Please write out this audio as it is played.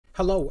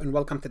Hello and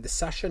welcome to this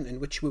session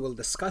in which we will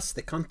discuss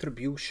the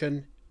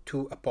contribution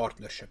to a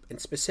partnership, and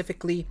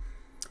specifically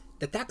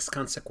the tax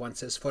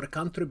consequences for a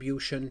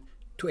contribution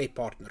to a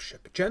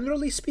partnership.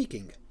 Generally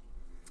speaking,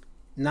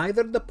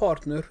 neither the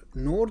partner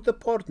nor the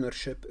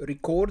partnership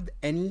record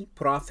any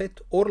profit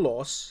or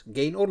loss,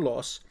 gain or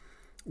loss,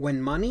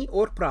 when money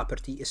or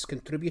property is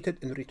contributed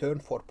in return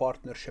for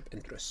partnership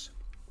interests.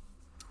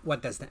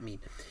 What does that mean?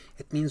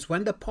 It means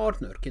when the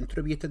partner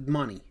contributed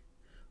money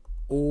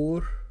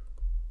or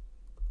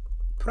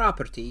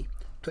property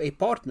to a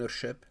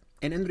partnership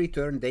and in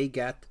return they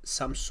get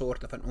some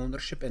sort of an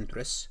ownership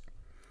interest,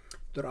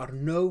 there are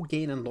no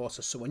gain and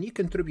losses. So when you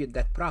contribute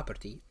that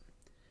property,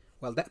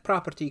 well, that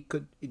property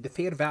the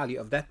fair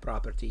value of that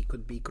property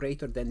could be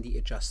greater than the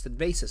adjusted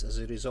basis. As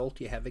a result,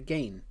 you have a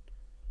gain.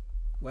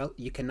 Well,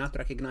 you cannot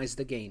recognize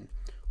the gain.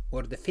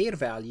 Or the fair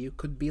value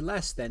could be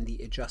less than the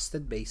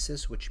adjusted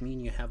basis, which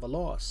means you have a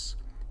loss.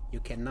 You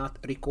cannot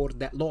record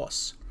that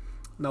loss.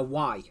 Now,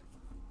 why?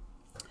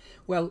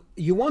 Well,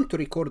 you want to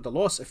record the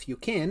loss if you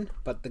can,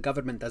 but the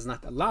government does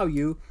not allow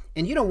you,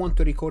 and you don't want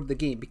to record the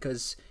gain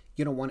because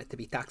you don't want it to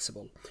be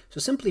taxable. So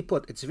simply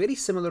put, it's very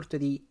similar to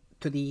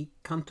the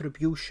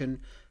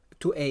contribution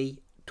to a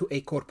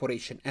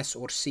corporation, S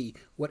or C,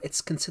 where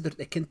it's considered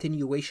a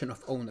continuation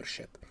of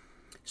ownership.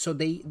 So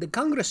the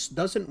Congress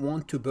doesn't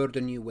want to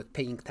burden you with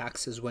paying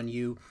taxes when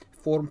you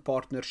form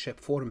partnership,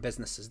 form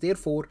businesses.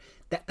 Therefore,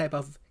 that type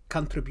of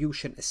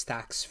contribution is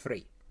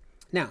tax-free.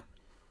 Now,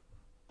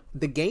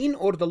 the gain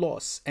or the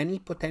loss, any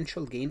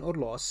potential gain or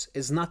loss,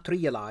 is not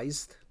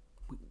realized.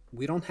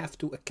 We don't have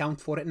to account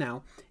for it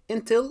now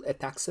until a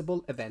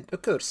taxable event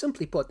occurs.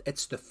 Simply put,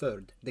 it's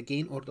deferred. The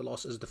gain or the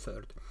loss is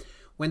deferred.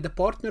 When the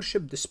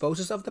partnership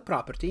disposes of the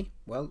property,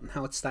 well,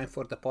 now it's time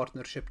for the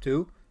partnership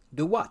to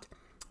do what?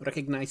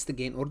 Recognize the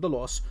gain or the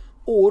loss.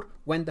 Or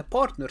when the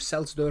partner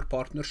sells their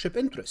partnership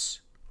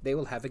interests, they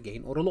will have a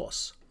gain or a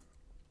loss.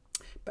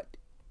 But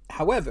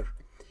however,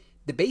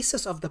 the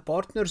basis of the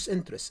partner's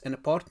interest in a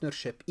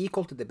partnership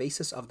equal to the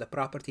basis of the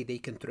property they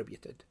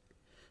contributed.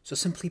 So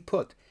simply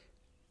put,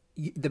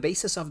 the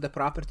basis of the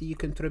property you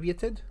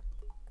contributed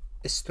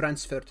is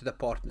transferred to the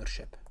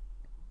partnership,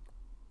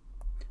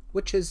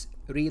 which is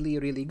really,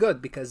 really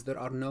good because there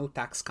are no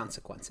tax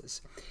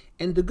consequences.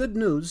 And the good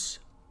news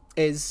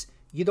is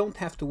you don't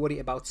have to worry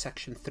about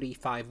Section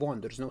 351.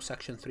 There's no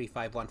Section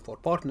 351 for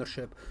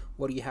partnership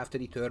where you have to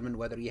determine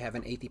whether you have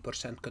an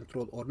 80%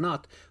 control or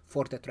not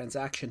for the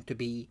transaction to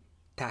be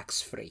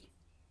tax-free.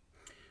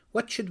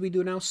 What should we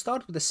do now?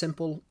 Start with a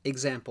simple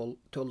example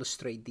to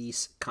illustrate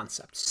these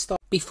concepts.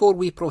 Before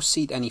we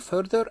proceed any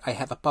further, I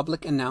have a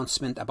public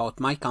announcement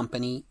about my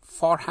company,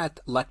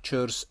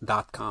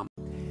 farhatlectures.com.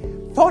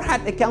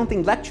 Farhat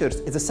Accounting Lectures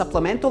is a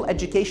supplemental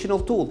educational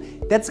tool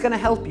that's going to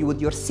help you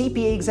with your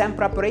CPA exam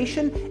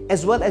preparation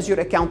as well as your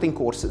accounting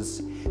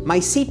courses. My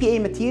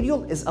CPA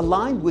material is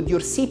aligned with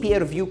your CPA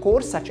review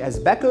course such as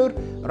Becker,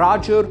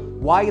 Roger,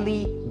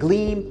 Wiley,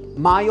 Gleam,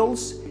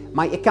 Miles.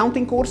 My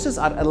accounting courses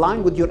are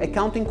aligned with your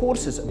accounting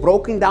courses,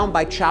 broken down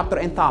by chapter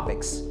and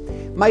topics.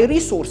 My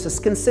resources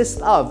consist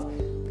of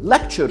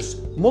lectures,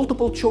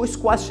 multiple choice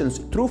questions,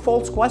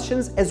 true-false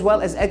questions, as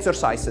well as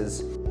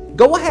exercises.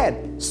 Go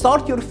ahead,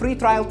 start your free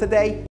trial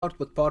today. Start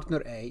with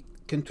partner A,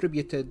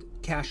 contributed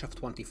cash of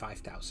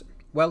 $25,000.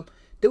 Well,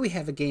 do we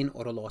have a gain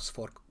or a loss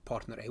for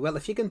partner A? Well,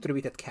 if you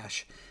contributed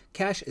cash,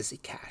 cash is a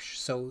cash,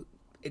 so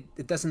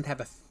it doesn't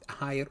have a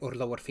higher or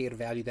lower fair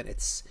value than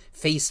its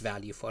face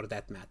value for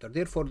that matter.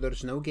 Therefore,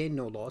 there's no gain,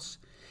 no loss.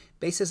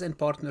 Basis and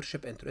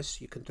partnership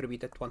interest, you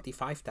contributed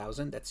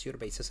 $25,000. That's your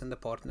basis in the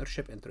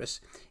partnership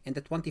interest. And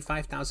the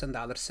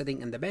 $25,000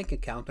 sitting in the bank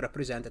account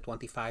represent a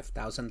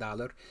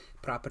 $25,000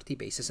 property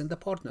basis in the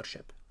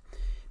partnership.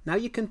 Now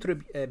you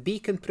B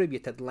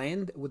contributed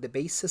land with the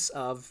basis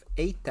of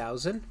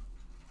 $8,000,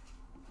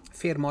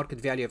 fair market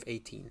value of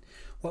 $18,000.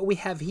 What we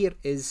have here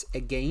is a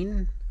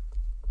gain.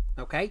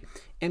 Okay,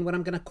 and what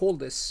I'm going to call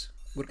this,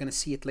 we're going to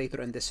see it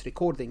later in this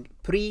recording,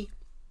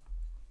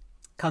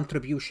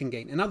 pre-contribution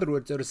gain. In other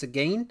words, there is a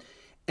gain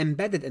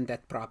embedded in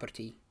that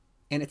property,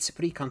 and it's a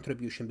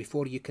pre-contribution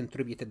before you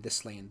contributed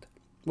this land.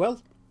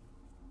 Well,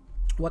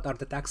 what are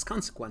the tax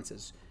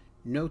consequences?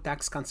 No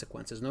tax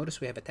consequences. Notice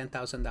we have a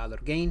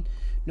 $10,000 gain,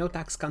 no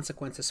tax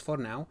consequences for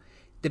now.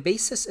 The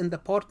basis in the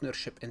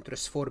partnership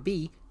interest for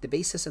B, the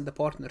basis in the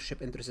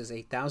partnership interest is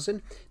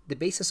 $8,000. The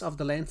basis of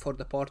the land for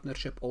the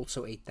partnership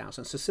also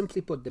 $8,000. So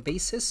simply put, the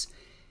basis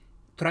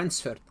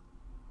transferred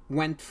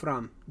went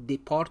from the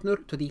partner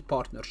to the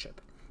partnership.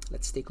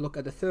 Let's take a look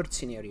at the third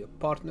scenario.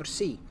 Partner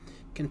C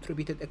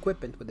contributed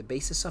equipment with a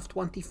basis of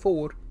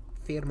 $24,000,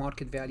 fair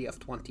market value of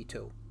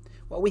 $22,000.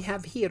 What we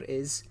have here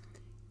is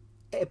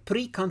a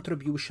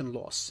pre-contribution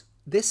loss.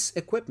 This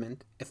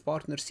equipment, if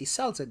partner C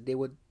sells it, they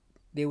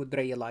would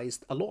realize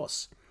a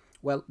loss.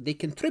 Well, they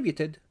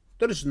contributed,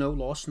 there is no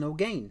loss, no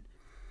gain.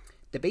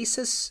 The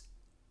basis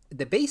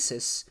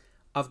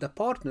of the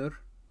partner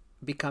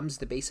becomes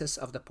the basis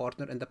of the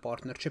partner and the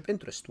partnership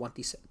interest,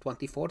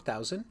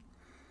 $24,000.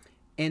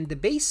 And the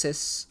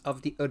basis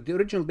of the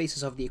original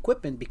basis of the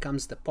equipment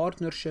becomes the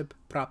partnership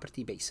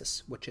property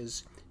basis, which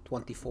is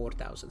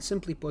 $24,000.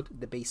 Simply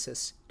put, the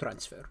basis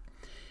transfer.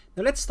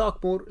 Now let's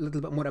talk a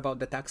little bit more about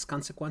the tax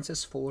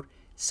consequences for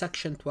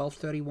Section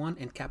 1231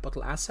 and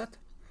capital asset.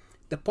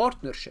 The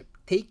partnership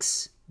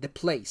takes the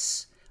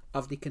place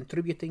of the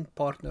contributing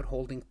partner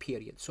holding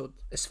period. So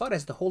as far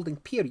as the holding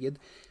period,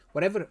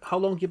 how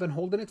long you've been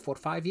holding it for,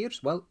 5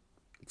 years? Well,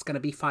 it's going to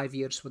be 5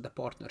 years with the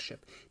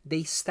partnership.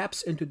 They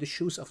steps into the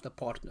shoes of the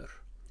partner.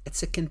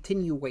 It's a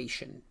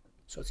continuation.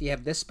 So you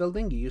have this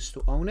building, you used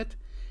to own it.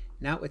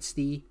 Now it's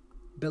the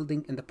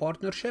building in the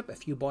partnership.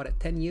 If you bought it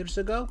 10 years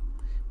ago,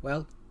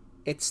 well,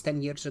 it's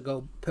 10 years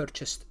ago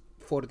purchased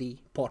for the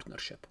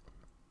partnership.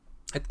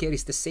 It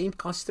carries the same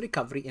cost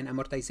recovery and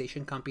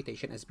amortization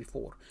computation as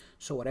before.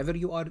 So whatever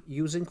you are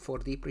using for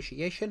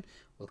depreciation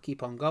will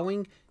keep on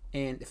going.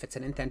 And if it's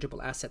an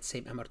intangible asset,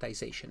 same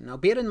amortization. Now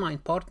bear in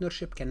mind,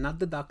 partnership cannot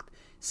deduct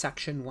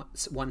Section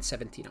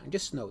 179.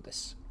 Just know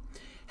this.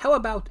 How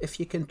about if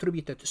you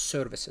contributed to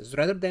services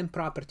rather than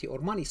property or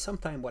money?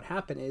 Sometimes what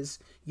happens is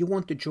you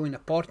want to join a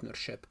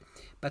partnership,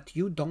 but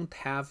you don't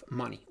have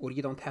money or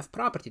you don't have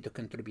property to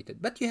contribute it,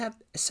 but you have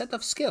a set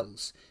of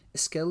skills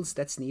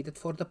that's needed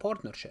for the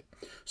partnership.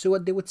 So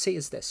what they would say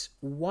is this: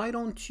 why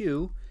don't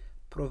you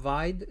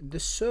provide the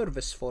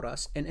service for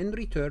us, and in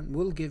return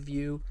we'll give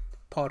you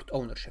part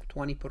ownership,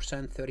 20%,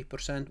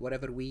 30%,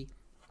 whatever we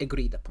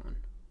agreed upon.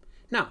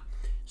 Now,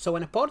 so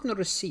when a partner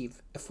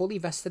receives a fully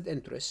vested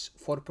interest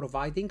for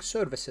providing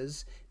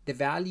services, the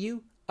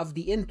value of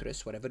the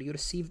interest, whatever you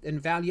received in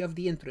value of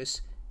the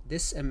interest,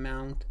 this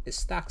amount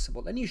is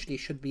taxable, and usually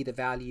should be the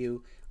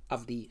value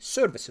of the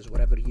services,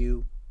 whatever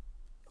you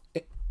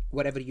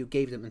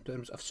gave them in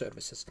terms of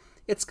services.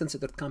 It's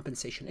considered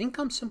compensation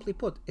income. Simply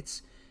put,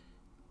 it's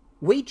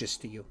wages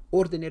to you,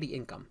 ordinary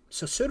income.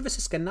 So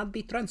services cannot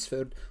be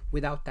transferred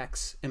without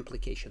tax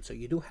implication. So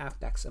you do have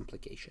tax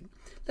implication.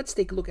 Let's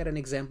take a look at an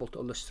example to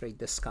illustrate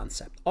this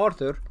concept.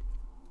 Arthur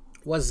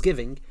was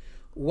giving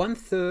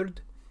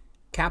 1/3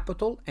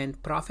 capital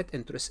and profit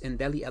interest in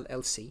Delhi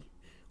LLC,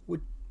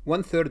 with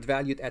 1/3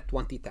 valued at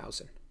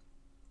 $20,000.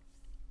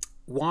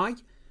 Why?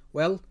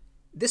 Well,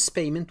 this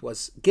payment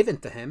was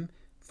given to him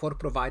for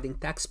providing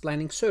tax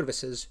planning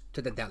services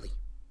to the Delhi.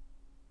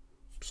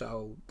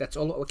 So that's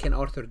all what can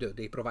Arthur do.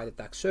 They provided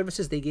tax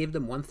services. They gave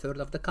them 1/3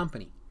 of the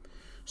company.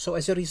 So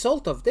as a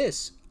result of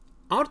this,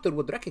 Arthur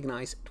would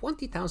recognize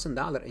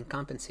 $20,000 in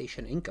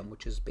compensation income,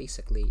 which is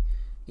basically,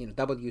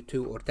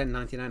 W-2 or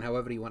 1099,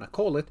 however you want to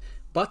call it.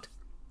 But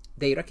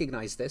they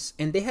recognize this,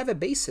 and they have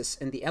a basis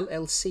in the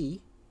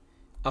LLC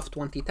of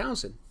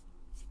 $20,000.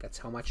 That's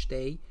how much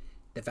the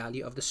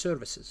value of the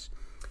services.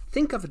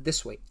 Think of it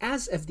this way: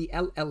 as of the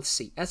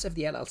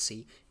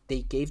LLC,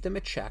 they gave them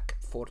a check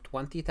for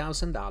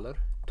 $20,000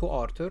 to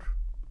Arthur.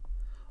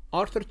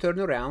 Arthur turned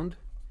around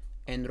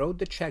and wrote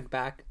the check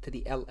back to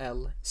the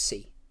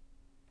LLC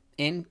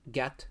and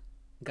got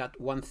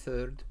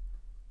 1/3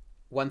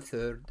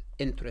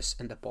 interest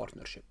in the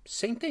partnership.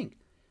 Same thing,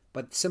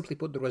 but simply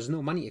put, there was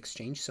no money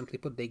exchange. Simply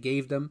put, they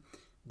gave them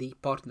the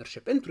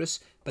partnership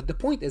interest. But the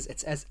point is,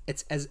 it's as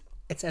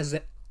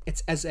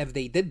if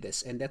they did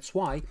this, and that's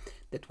why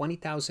the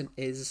 $20,000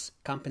 is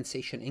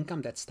compensation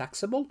income that's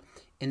taxable,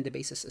 and the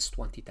basis is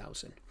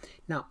 $20,000.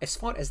 Now, as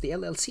far as the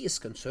LLC is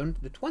concerned,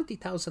 the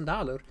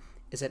 $20,000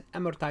 is an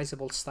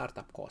amortizable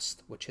startup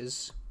cost, which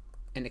is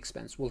an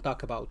expense. We'll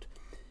talk about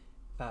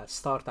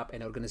startup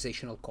and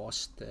organizational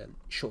cost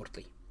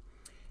shortly.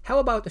 How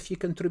about if you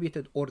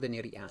contributed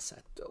ordinary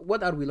asset?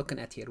 What are we looking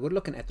at here? We're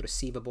looking at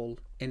receivable,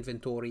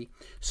 inventory.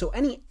 So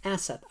any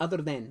asset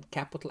other than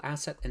capital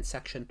asset in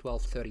Section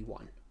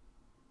 1231.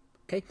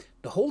 Okay,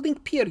 the holding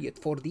period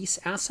for this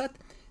asset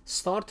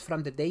start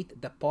from the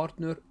date the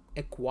partner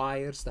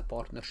acquires the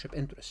partnership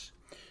interest.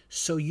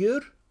 So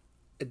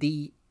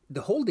the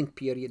holding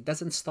period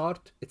doesn't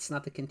start, it's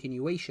not a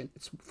continuation,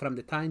 it's from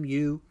the time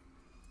you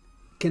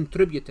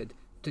contributed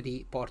to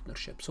the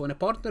partnership. So when a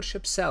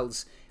partnership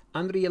sells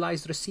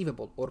unrealized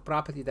receivable or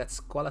property that's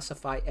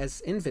qualified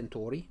as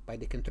inventory by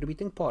the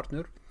contributing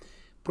partner,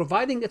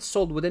 providing it's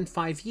sold within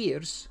 5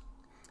 years,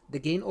 the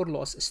gain or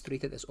loss is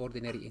treated as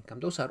ordinary income.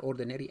 Those are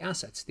ordinary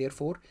assets.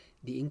 Therefore,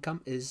 the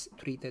income is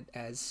treated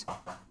as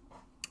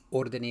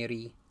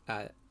ordinary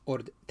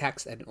or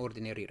taxed at an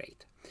ordinary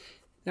rate.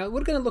 Now,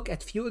 we're going to look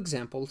at few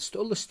examples to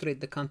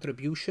illustrate the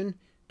contribution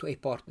to a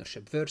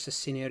partnership versus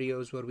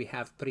scenarios where we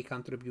have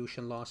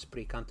pre-contribution loss,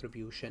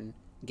 pre-contribution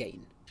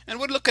gain. And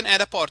we're looking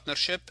at a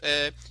partnership.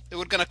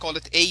 We're going to call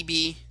it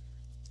AB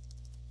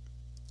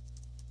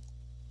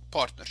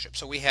partnership.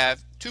 So we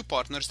have two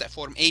partners that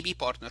form AB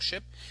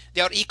partnership.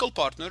 They are equal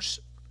partners,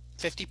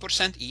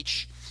 50%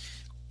 each.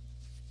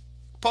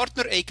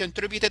 Partner A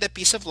contributed a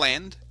piece of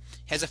land,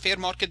 has a fair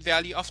market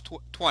value of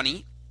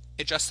 20,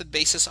 adjusted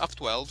basis of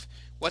 12.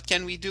 What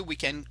can we do? We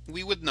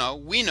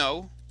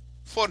know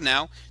for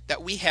now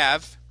that we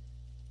have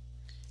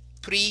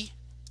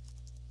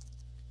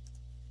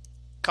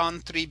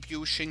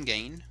pre-contribution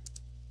gain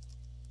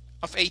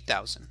of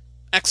 8,000.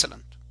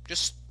 Excellent.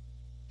 Just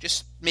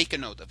make a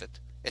note of it.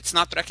 It's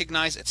not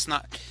recognized. It's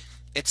not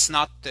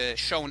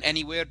shown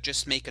anywhere.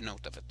 Just make a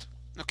note of it.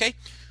 Okay.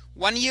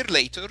 1 year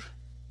later,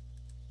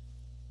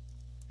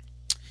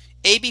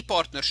 AB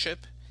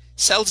partnership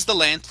sells the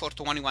land for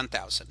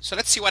 21,000. So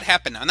let's see what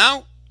happened now.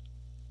 Now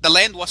the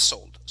land was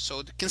sold.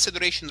 So the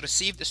consideration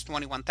received is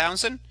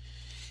 21,000.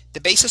 The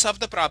basis of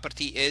the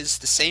property is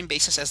the same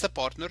basis as the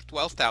partner,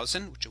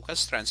 12,000, which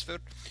was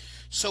transferred.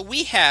 So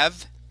we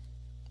have,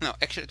 no,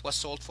 actually it was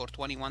sold for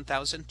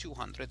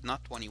 21,200,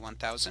 not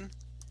 21,000.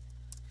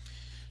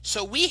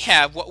 So we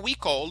have what we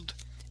called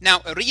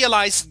now a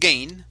realized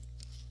gain,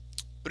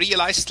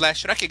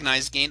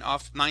 realized/recognized gain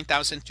of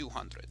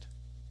 9,200.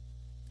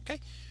 Okay,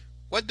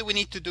 what do we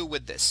need to do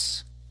with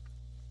this?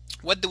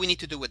 What do we need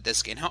to do with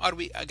this gain? How are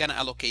we going to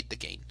allocate the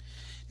gain?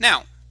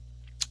 Now,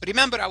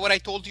 remember what I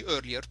told you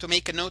earlier, to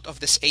make a note of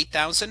this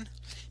 8,000,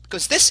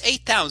 because this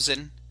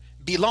 8,000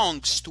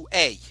 belongs to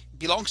A,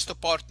 belongs to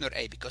partner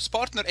A, because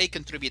partner A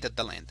contributed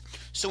the land.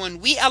 So when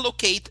we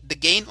allocate the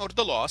gain or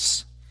the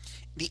loss,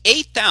 the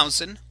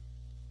 8,000,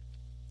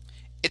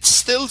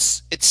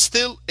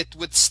 it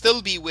would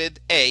still be with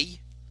A,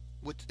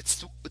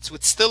 it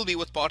would still be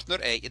with partner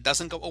A. It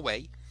doesn't go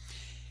away.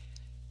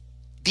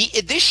 The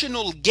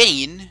additional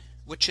gain,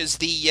 which is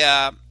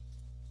the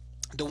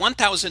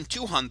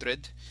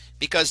 1,200,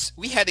 because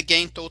we had a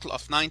gain total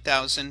of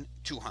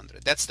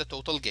 9,200. That's the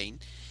total gain.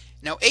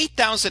 Now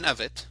 8,000 of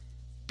it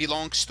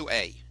belongs to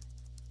A.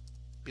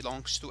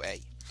 Belongs to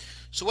A.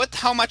 So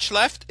how much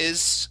left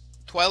is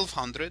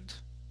 1,200.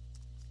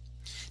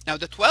 Now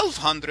the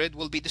 1,200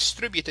 will be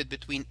distributed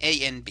between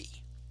A and B.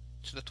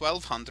 So the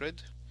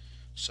 1,200,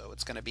 so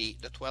it's going to be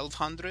the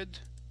 1,200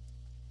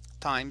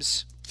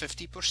 times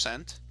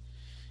 50%,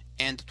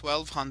 and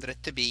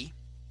 1,200 to B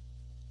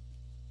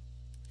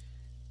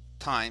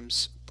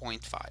times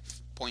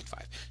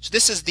 0.5. So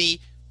this is the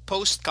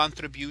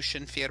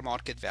post-contribution fair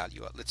market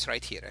value. Let's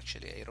write here,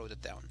 actually, I wrote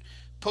it down.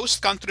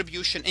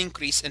 Post-contribution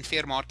increase in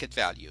fair market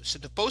value. So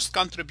the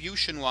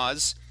post-contribution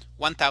was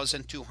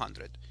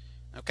 1,200.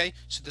 Okay,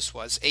 so this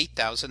was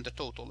 8,000, the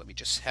total. Let me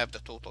just have the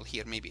total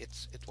here, maybe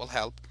it will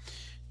help.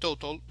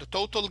 The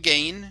total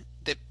gain,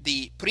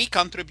 the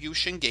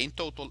pre-contribution gain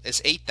total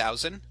is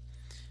 8,000.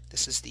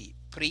 This is the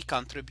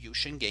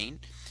pre-contribution gain,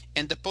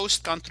 and the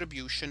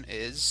post-contribution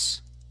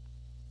is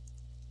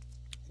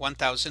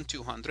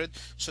 1,200.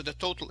 So the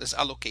total is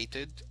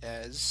allocated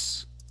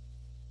as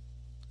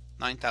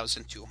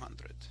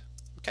 9,200.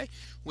 Okay,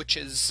 which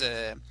is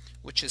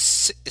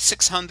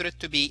 600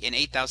 to B and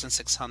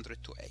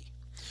 8,600 to A.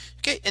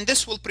 Okay, and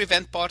this will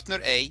prevent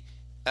partner A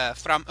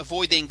from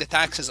avoiding the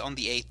taxes on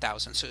the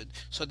 8,000.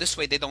 So this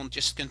way they don't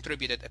just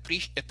contribute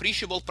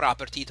appreciable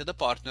property to the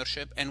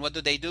partnership, and what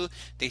do?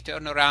 They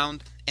turn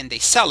around and they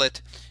sell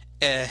it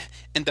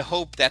in the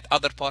hope that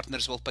other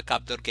partners will pick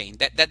up their gain.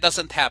 That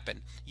doesn't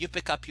happen. You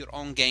pick up your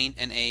own gain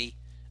in a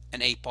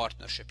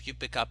partnership. You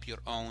pick up your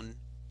own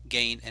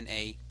gain in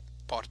a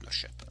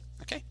partnership.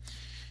 Okay.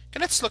 Okay,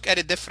 let's look at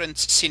a different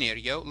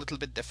scenario, a little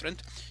bit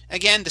different.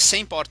 Again, the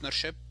same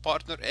partnership,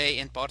 partner A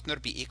and partner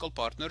B equal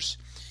partners.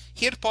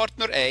 Here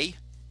partner A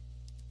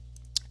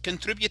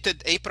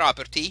contributed a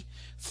property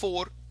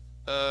for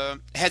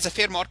has a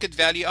fair market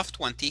value of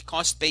 20,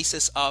 cost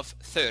basis of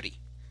 30.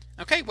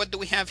 Okay, what do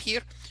we have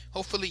here?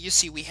 Hopefully you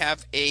see we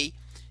have a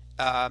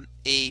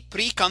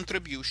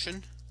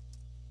pre-contribution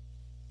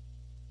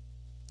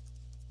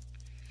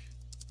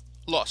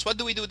loss. What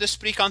do we do with this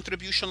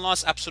pre-contribution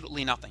loss?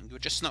 Absolutely nothing. You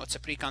just know it's a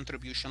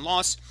pre-contribution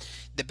loss.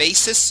 The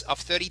basis of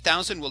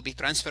 30,000 will be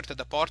transferred to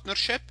the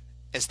partnership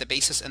as the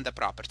basis in the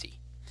property.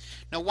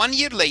 Now 1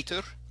 year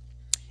later,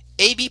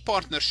 AB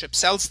partnership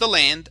sells the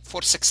land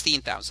for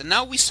 16,000.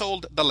 Now we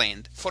sold the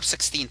land for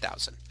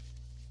 16,000.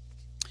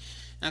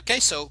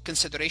 Okay, so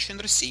consideration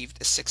received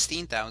is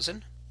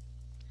 16,000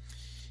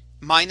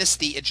 minus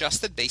the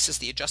adjusted basis.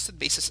 The adjusted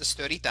basis is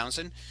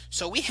 30,000.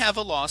 So we have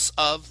a loss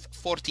of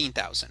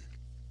 14,000.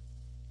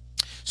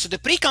 So the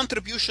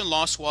pre-contribution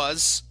loss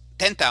was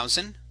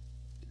 10,000.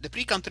 The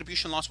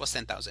pre-contribution loss was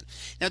 10,000.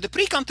 Now the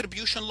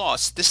pre-contribution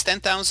loss, this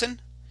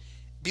 10,000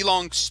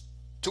 belongs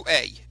to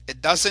A.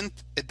 It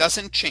doesn't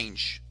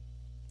change.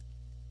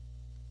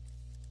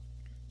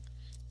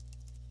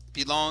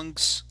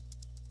 Belongs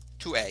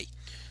to A.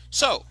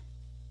 So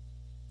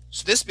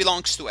this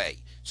belongs to A.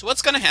 So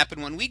what's going to happen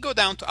when we go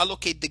down to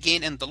allocate the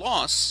gain and the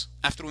loss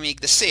after we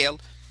make the sale?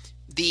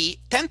 The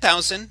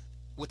 10,000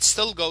 would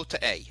still go to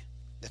A.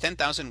 The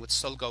 10,000 would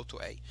still go to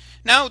A.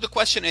 Now the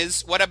question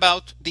is, what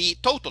about the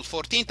total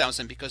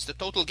 14,000? Because the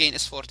total gain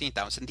is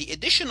 14,000. The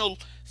additional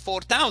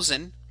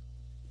 4,000.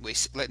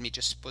 Let me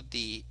just put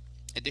the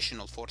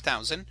additional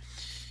 4,000.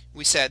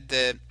 We said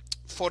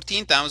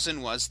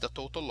 14,000 was the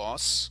total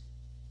loss.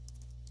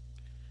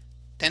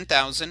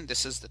 10,000,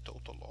 this is the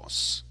total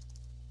loss.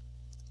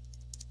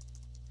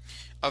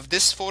 Of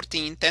this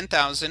 14,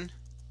 10,000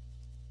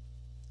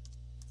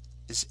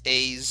 is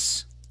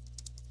A's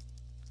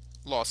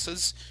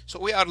losses. So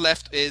what we are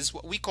left is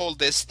what we call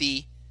this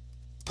the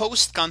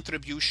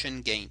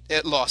post-contribution gain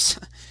loss.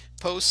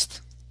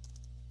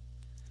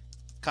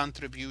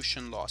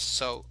 Post-contribution loss.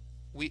 So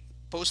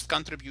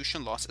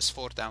post-contribution loss is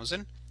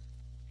 4,000.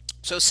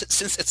 So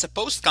since it's a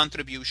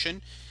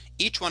post-contribution,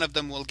 each one of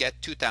them will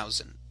get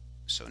 2,000.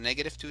 So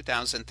negative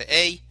 2,000 to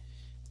A,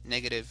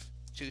 negative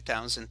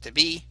 2,000 to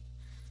B,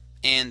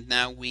 and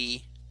now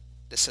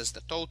this is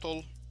the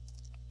total.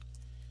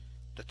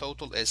 The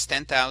total is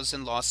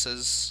 10,000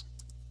 losses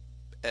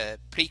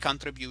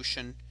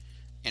pre-contribution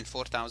and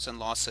 4,000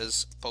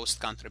 losses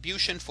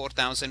post-contribution.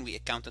 4,000, we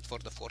accounted for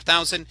the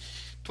 4,000.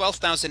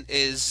 12,000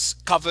 is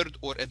covered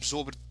or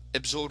absorbed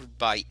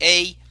by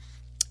A,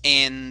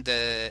 and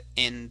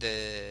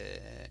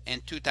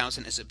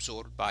 2,000 is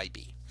absorbed by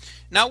B.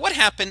 Now, what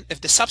happened if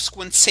the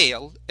subsequent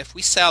sale, if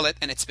we sell it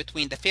and it's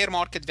between the fair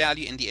market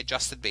value and the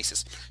adjusted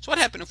basis? So what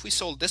happened if we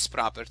sold this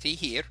property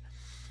here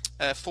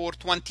for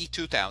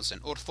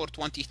 22,000 or for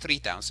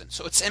 23,000?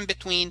 So it's in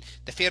between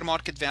the fair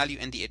market value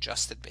and the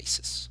adjusted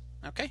basis.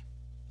 Okay.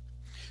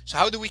 So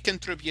how do we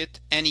contribute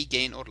any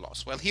gain or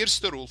loss? Well, here's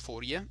the rule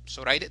for you.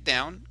 So write it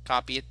down,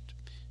 copy it.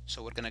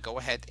 So we're going to go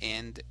ahead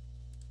and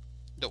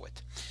do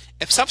it.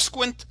 If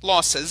subsequent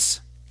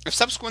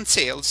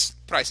sales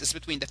price is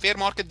between the fair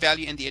market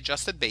value and the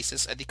adjusted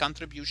basis at the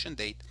contribution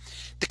date,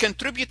 the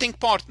contributing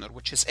partner,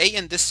 which is A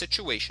in this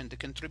situation, the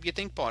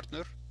contributing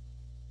partner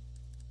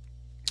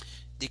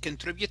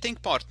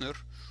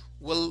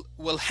will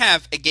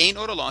have a gain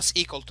or a loss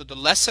equal to the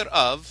lesser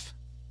of,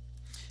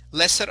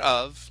 let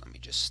me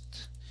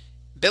just,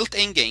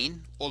 built-in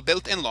gain or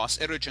built-in loss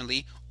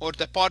originally, or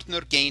the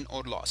partner gain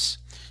or loss.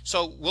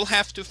 So we'll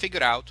have to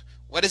figure out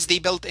what is the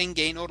built-in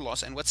gain or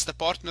loss and what's the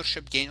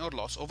partnership gain or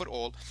loss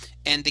overall,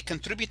 and the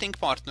contributing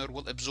partner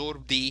will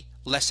absorb the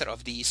lesser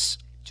of these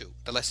two,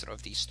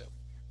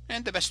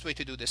 And the best way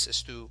to do this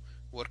is to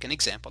work an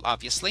example,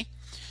 obviously.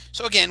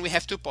 So again, we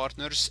have two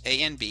partners,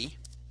 A and B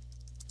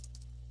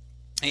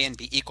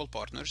equal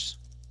partners.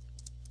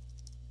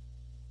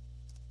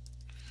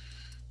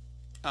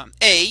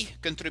 A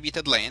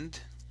contributed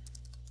land.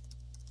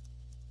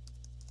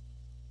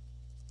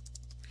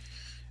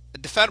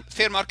 The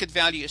fair market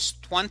value is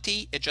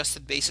 20,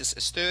 adjusted basis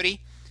is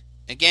 30.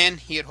 Again,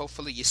 here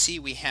hopefully you see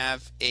we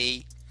have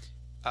a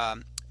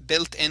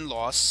built-in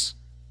loss,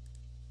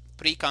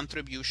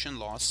 pre-contribution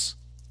loss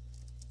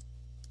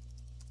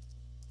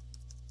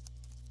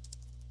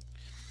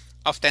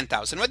of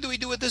 10,000. What do we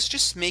do with this?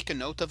 Just make a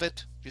note of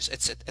it.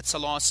 It's a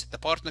loss. The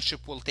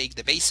partnership will take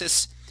the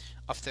basis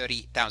of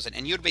 30,000,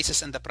 and your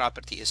basis in the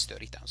property is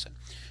 30,000.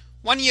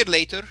 1 year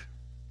later,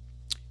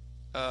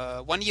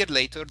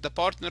 the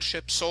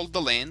partnership sold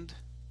the land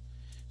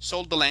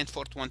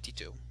for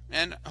 22,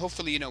 and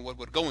hopefully you know where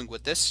we're going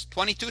with this.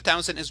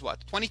 22,000 is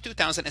what?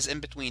 22,000 is in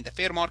between the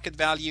fair market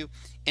value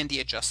and the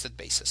adjusted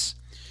basis.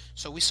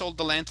 So we sold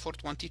the land for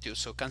 22,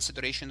 so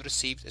consideration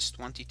received is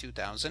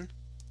 22,000.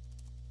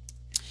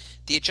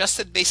 The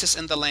adjusted basis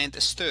in the land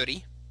is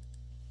 30,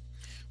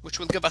 which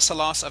will give us a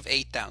loss of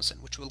 8,000,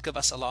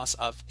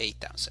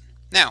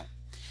 Now,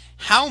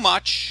 how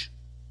much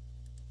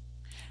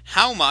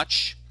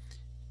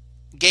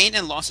gain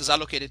and loss is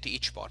allocated to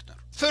each partner?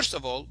 First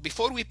of all,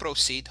 before we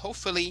proceed,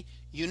 hopefully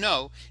you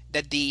know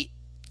that the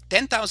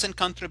 10,000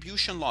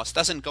 contribution loss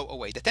doesn't go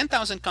away. The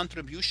 10,000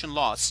 contribution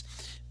loss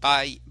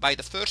by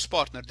the first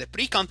partner, the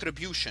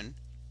pre-contribution,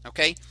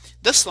 okay,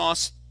 this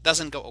loss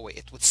doesn't go away.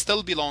 It would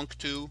still belong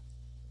to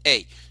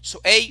A.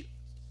 So A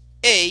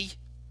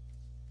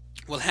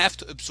will have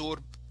to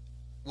absorb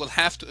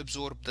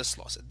this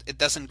loss. It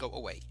doesn't go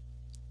away.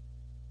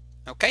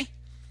 Okay?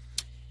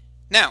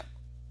 Now,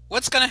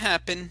 what's going to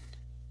happen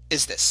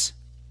is this.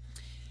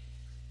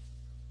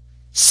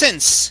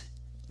 Since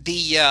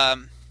the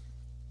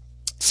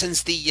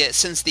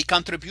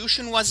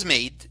contribution was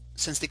made,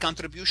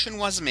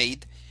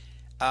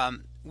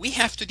 we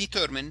have to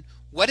determine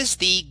what is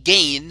the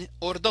gain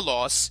or the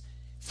loss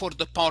for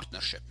the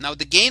partnership. Now,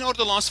 the gain or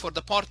the loss for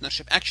the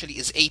partnership actually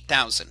is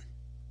 8,000.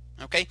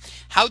 Okay?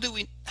 How do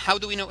we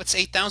know it's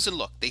 8,000?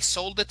 Look, they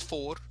sold it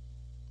for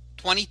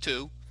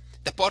 22.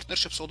 The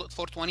partnership sold it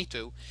for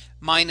 22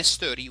 minus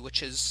 30,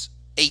 which is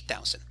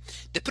 8,000.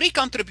 The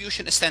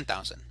pre-contribution is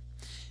 10,000.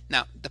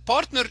 Now, the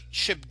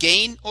partnership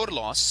gain or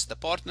loss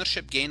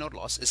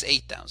is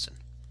 8,000.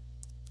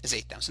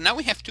 Now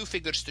we have two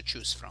figures to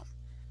choose from.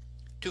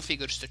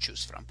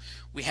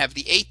 We have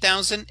the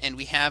 8,000 and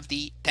we have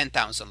the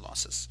 10,000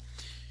 losses.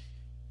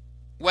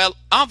 Well,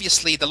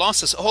 obviously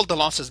all the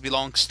losses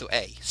belongs to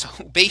A. So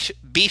B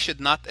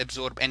should not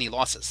absorb any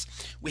losses.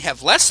 We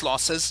have less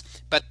losses,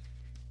 but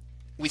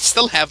we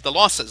still have the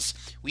losses.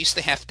 We used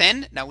to have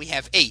 10, now we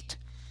have 8.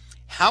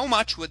 How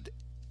much would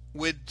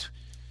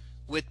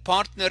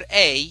partner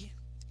A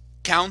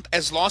count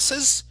as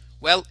losses?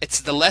 Well, it's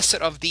the lesser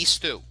of these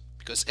two,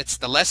 because it's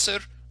the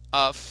lesser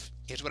of,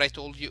 here's what I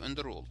told you in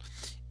the rule.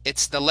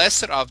 It's the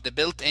lesser of the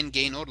built-in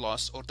gain or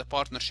loss or the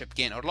partnership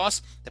gain or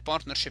loss. The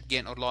partnership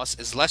gain or loss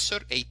is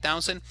lesser,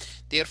 8,000.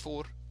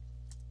 Therefore,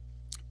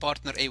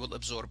 partner A will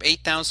absorb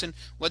 8,000.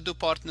 What do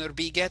partner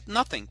B get?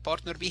 Nothing.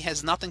 Partner B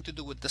has nothing to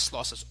do with this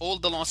losses. All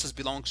the losses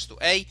belongs to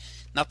A.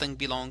 Nothing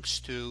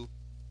belongs to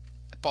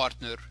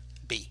partner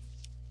B.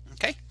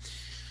 Okay?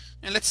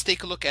 And let's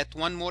take a look at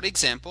one more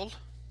example.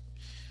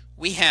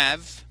 We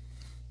have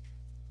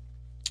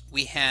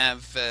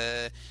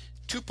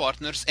two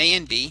partners, A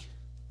and B.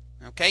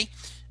 Okay,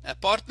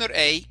 partner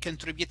A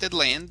contributed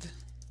land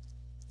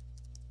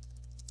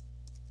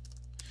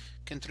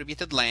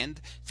contributed land,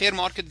 fair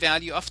market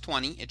value of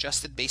 20,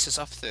 adjusted basis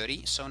of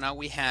 30. So now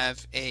we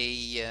have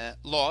a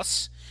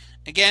loss.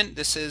 Again,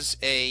 this is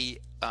a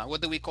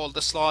what do we call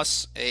this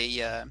loss?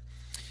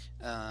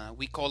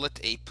 We call it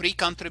a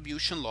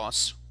pre-contribution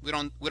loss. We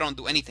don't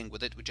do anything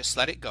with it. We just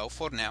let it go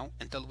for now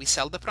until we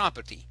sell the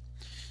property.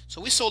 So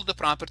we sold the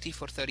property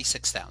for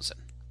 $36,000.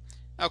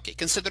 Okay,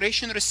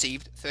 consideration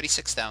received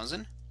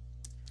 $36,000.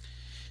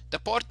 The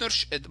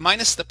partnership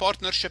minus the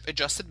partnership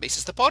adjusted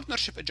basis. The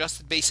partnership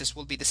adjusted basis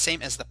will be the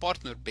same as the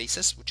partner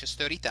basis, which is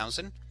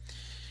 $30,000.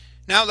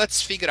 Now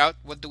let's figure out,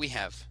 what do we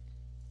have?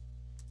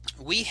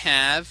 We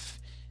have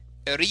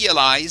a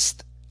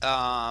realized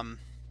gain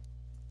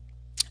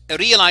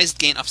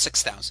of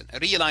 $6,000. A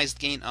realized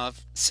gain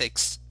of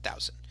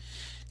 $6,000.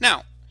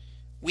 Now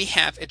we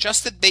have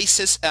adjusted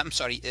basis. A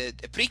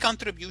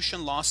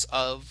pre-contribution loss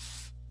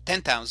of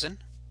 $10,000.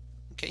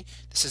 Okay,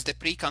 this is the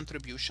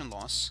pre-contribution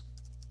loss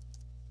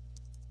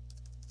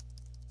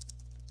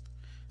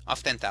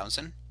of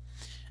 $10,000,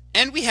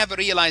 and we have a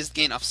realized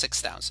gain of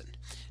 $6,000.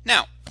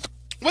 Now,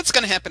 what's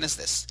going to happen is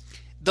this: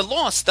 the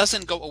loss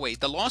doesn't go away.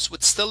 The loss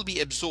would still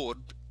be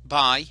absorbed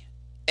by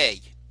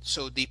A.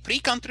 So the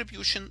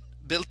pre-contribution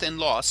built-in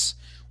loss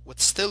would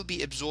still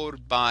be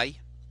absorbed by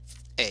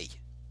A.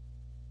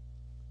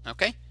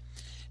 Okay.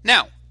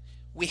 Now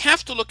we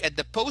have to look at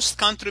the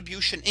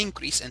post-contribution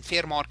increase in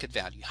fair market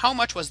value. How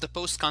much was the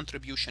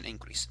post-contribution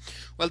increase?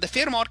 Well, the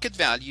fair market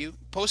value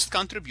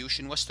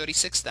post-contribution was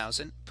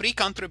 $36,000.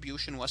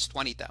 Pre-contribution was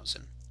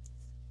 $20,000.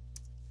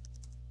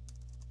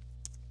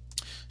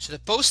 So the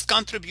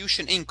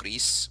post-contribution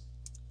increase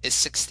is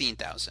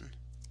 $16,000.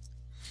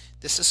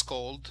 This is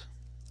called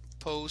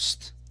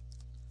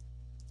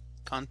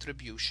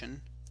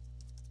post-contribution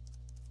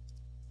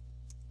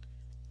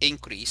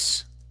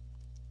increase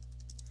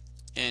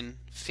in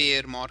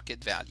fair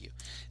market value.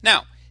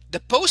 Now, the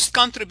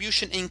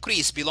post-contribution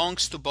increase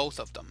belongs to both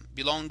of them,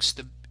 belongs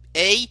to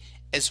A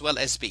as well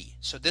as B.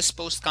 So this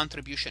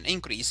post-contribution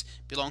increase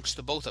belongs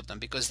to both of them,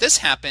 because this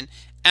happened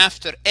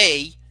after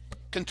A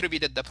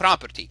contributed the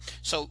property,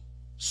 so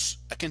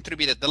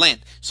contributed the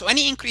land. So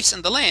any increase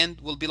in the land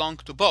will belong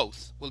to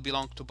both,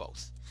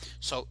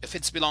 So if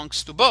it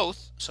belongs to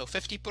both, so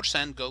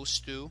 50% goes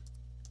to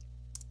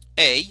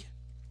A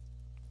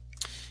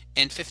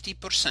and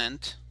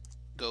 50%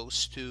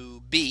 goes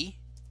to B,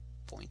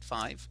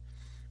 0.5.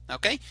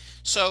 Okay,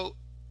 so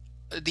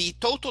the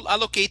total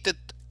allocated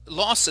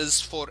losses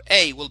for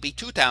A will be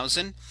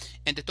 2,000,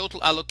 and the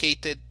total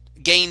allocated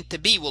gain to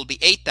B will be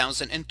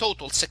 8,000, in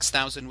total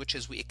 6,000, which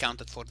is we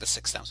accounted for the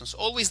 6,000. So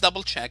always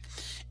double check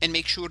and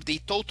make sure the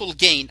total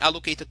gain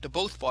allocated to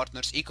both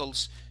partners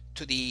equals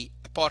to the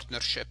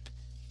partnership,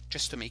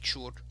 just to make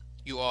sure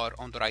you are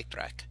on the right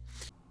track.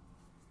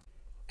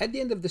 At the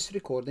end of this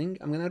recording,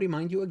 I'm going to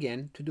remind you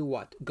again to do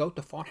what? Go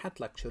to Farhat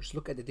Lectures,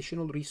 look at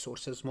additional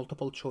resources,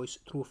 multiple choice,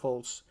 true,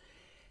 false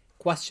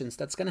questions.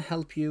 That's going to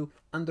help you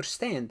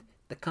understand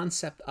the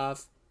concept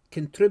of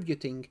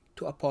contributing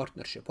to a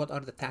partnership. What are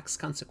the tax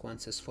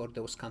consequences for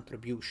those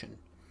contributions?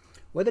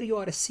 Whether you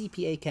are a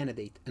CPA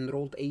candidate,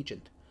 enrolled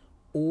agent,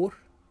 or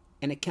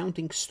an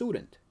accounting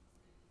student,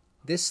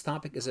 this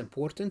topic is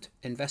important.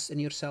 Invest in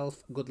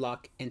yourself. Good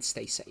luck and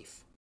stay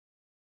safe.